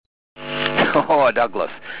Oh,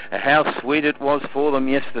 Douglas, how sweet it was for them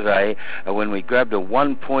yesterday when we grabbed a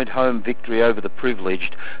 1-point home victory over the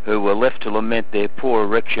privileged, who were left to lament their poor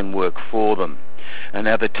erection work for them. And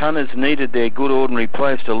now the Tunners needed their good ordinary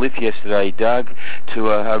players to lift yesterday, Doug, to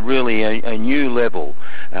really a new level.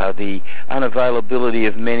 The unavailability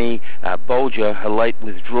of many, Bolger, a late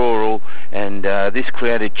withdrawal, and this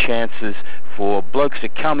created chances for blokes to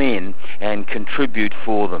come in and contribute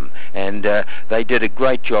for them. And they did a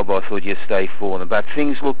great job, I thought, yesterday for them. But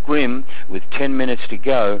things look grim with 10 minutes to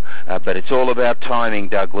go, but it's all about timing,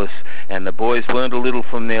 Douglas, and the boys learned a little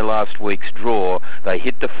from their last week's draw. They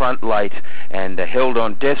hit the front late and held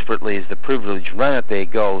on desperately as the privileged ran at their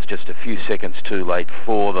goals just a few seconds too late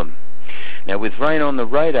for them. Now, with rain on the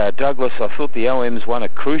radar, Douglas, I thought the OMs won a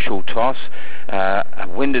crucial toss, a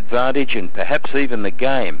wind advantage, and perhaps even the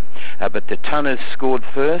game. But the Tunners scored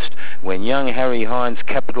first when young Harry Hines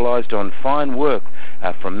capitalised on fine work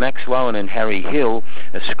from Max Lowen and Harry Hill,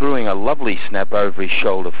 screwing a lovely snap over his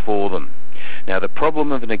shoulder for them. Now, the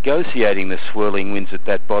problem of negotiating the swirling winds at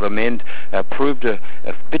that bottom end proved a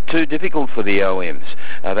bit too difficult for the OMs.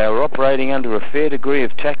 They were operating under a fair degree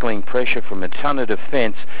of tackling pressure from a Tunner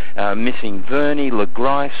defence, missing Verney,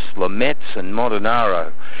 LeGrice, Lamets and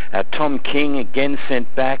Modenaro. Tom King, again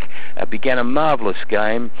sent back, began a marvellous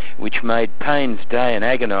game which made Payne's day an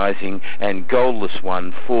agonising and goalless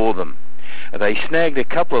one for them. They snagged a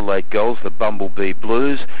couple of late goals, the Bumblebee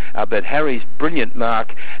Blues, but Harry's brilliant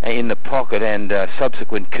mark in the pocket and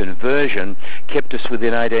subsequent conversion kept us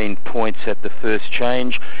within 18 points at the first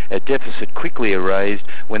change, a deficit quickly erased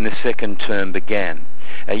when the second term began.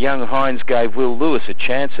 Young Hines gave Will Lewis a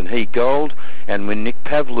chance and he goaled, and when Nick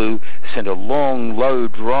Pavlou sent a long, low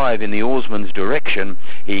drive in the oarsman's direction,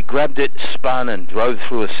 he grabbed it, spun and drove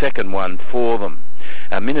through a second one for them.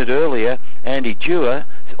 A minute earlier, Andy Dewar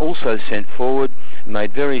also sent forward,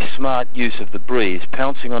 made very smart use of the breeze,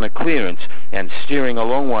 pouncing on a clearance and steering a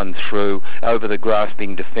long one through over the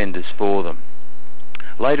grasping defenders for them.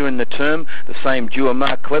 Later in the term, the same Dewar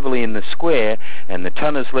marked cleverly in the square, and the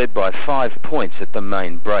Tunners led by 5 points at the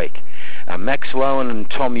main break. Max Lowen and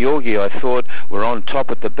Tom Yorgie, I thought, were on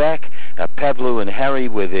top at the back. Pavlou and Harry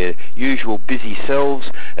were their usual busy selves.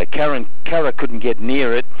 Cara couldn't get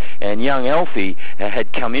near it, and young Alfie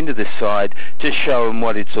had come into the side to show them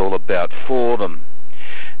what it's all about for them.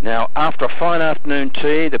 Now, after a fine afternoon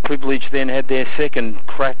tea, the privileged then had their second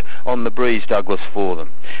crack on the breeze, Douglas, for them.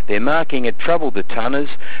 Their marking had troubled the Tunners,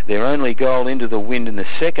 their only goal into the wind in the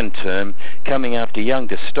second term, coming after young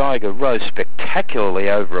de Steiger rose spectacularly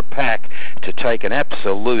over a pack to take an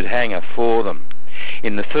absolute hanger for them.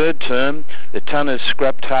 In the third term, the Tunners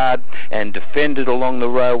scrapped hard and defended along the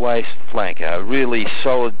railway flank, a really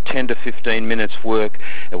solid 10 to 15 minutes work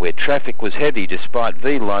where traffic was heavy despite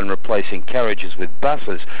V-Line replacing carriages with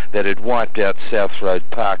buses that had wiped out South Road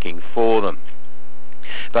parking for them.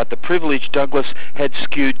 But the privileged, Douglas, had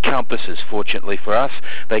skewed compasses, fortunately for us.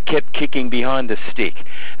 They kept kicking behind the stick.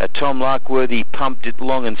 Tom Larkworthy pumped it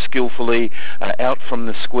long and skillfully out from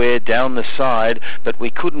the square, down the side, but we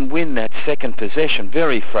couldn't win that second possession.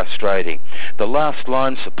 Very frustrating. The last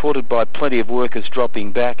line, supported by plenty of workers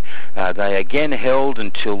dropping back, they again held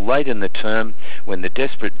until late in the term when the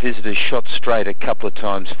desperate visitors shot straight a couple of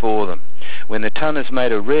times for them. When the Tunners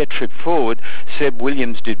made a rare trip forward, Seb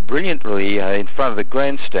Williams did brilliantly in front of the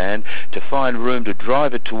grandstand to find room to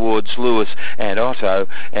drive it towards Lewis and Otto,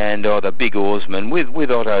 and the big oarsman,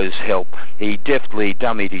 with Otto's help, he deftly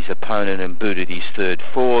dummied his opponent and booted his third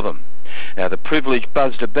for them. Now, the privileged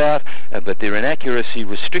buzzed about, but their inaccuracy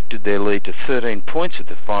restricted their lead to 13 points at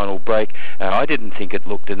the final break. I didn't think it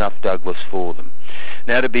looked enough, Douglas, for them.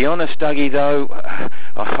 Now, to be honest, Dougie, though,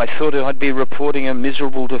 I thought I'd be reporting a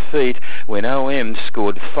miserable defeat when OM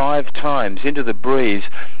scored 5 times into the breeze,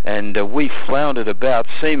 and we floundered about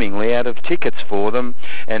seemingly out of tickets for them,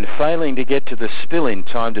 and failing to get to the spill in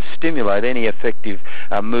time to stimulate any effective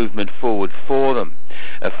movement forward for them.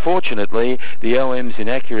 Fortunately, the OM's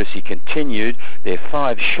inaccuracy continued. Their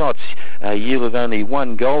 5 shots yielded only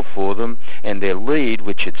 1 goal for them, and their lead,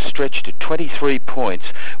 which had stretched to 23 points,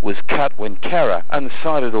 was cut when Cara,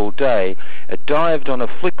 unsighted all day, dived on a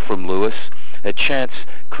flick from Lewis, a chance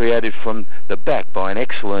created from the back by an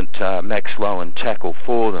excellent Max Lowen tackle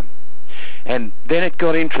for them. And then it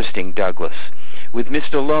got interesting, Douglas. With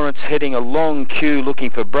Mr. Lawrence heading a long queue looking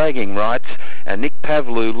for bragging rights, Nick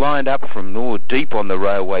Pavlou lined up from deep on the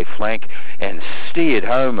railway flank and steered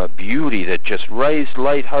home a beauty that just raised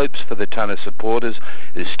late hopes for the Tunner supporters,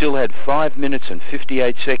 who still had 5 minutes and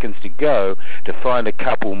 58 seconds to go to find a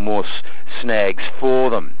couple more snags for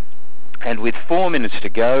them. And with 4 minutes to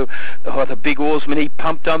go, the big oarsman, he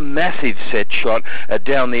pumped a massive set shot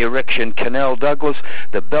down the erection canal, Douglas,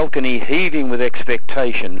 the balcony heaving with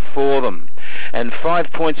expectation for them. And 5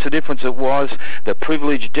 points the difference it was, the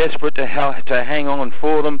Privilege desperate to hang on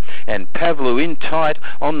for them, and Pavlou in tight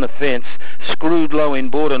on the fence, screwed low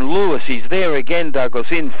inboard, and Lewis, he's there again, Douglas,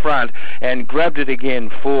 in front, and grabbed it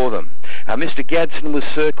again for them. Mr. Gadsden was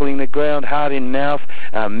circling the ground, heart in mouth,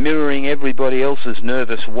 mirroring everybody else's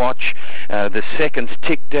nervous watch. The seconds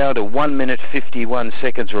ticked down to 1 minute 51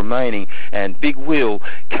 seconds remaining, and Big Will,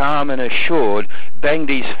 calm and assured, banged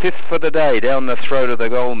his fifth for the day down the throat of the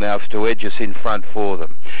goalmouth to edge us in front for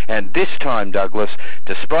them. And this time, Douglas,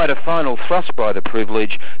 despite a final thrust by the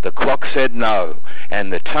Privilege, the clock said no,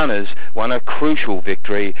 and the Tunners won a crucial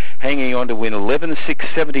victory, hanging on to win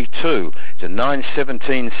 11-6-72 to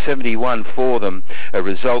 9-17-71 for them, a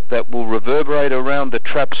result that will reverberate around the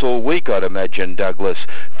traps all week, I'd imagine, Douglas,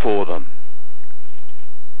 for them.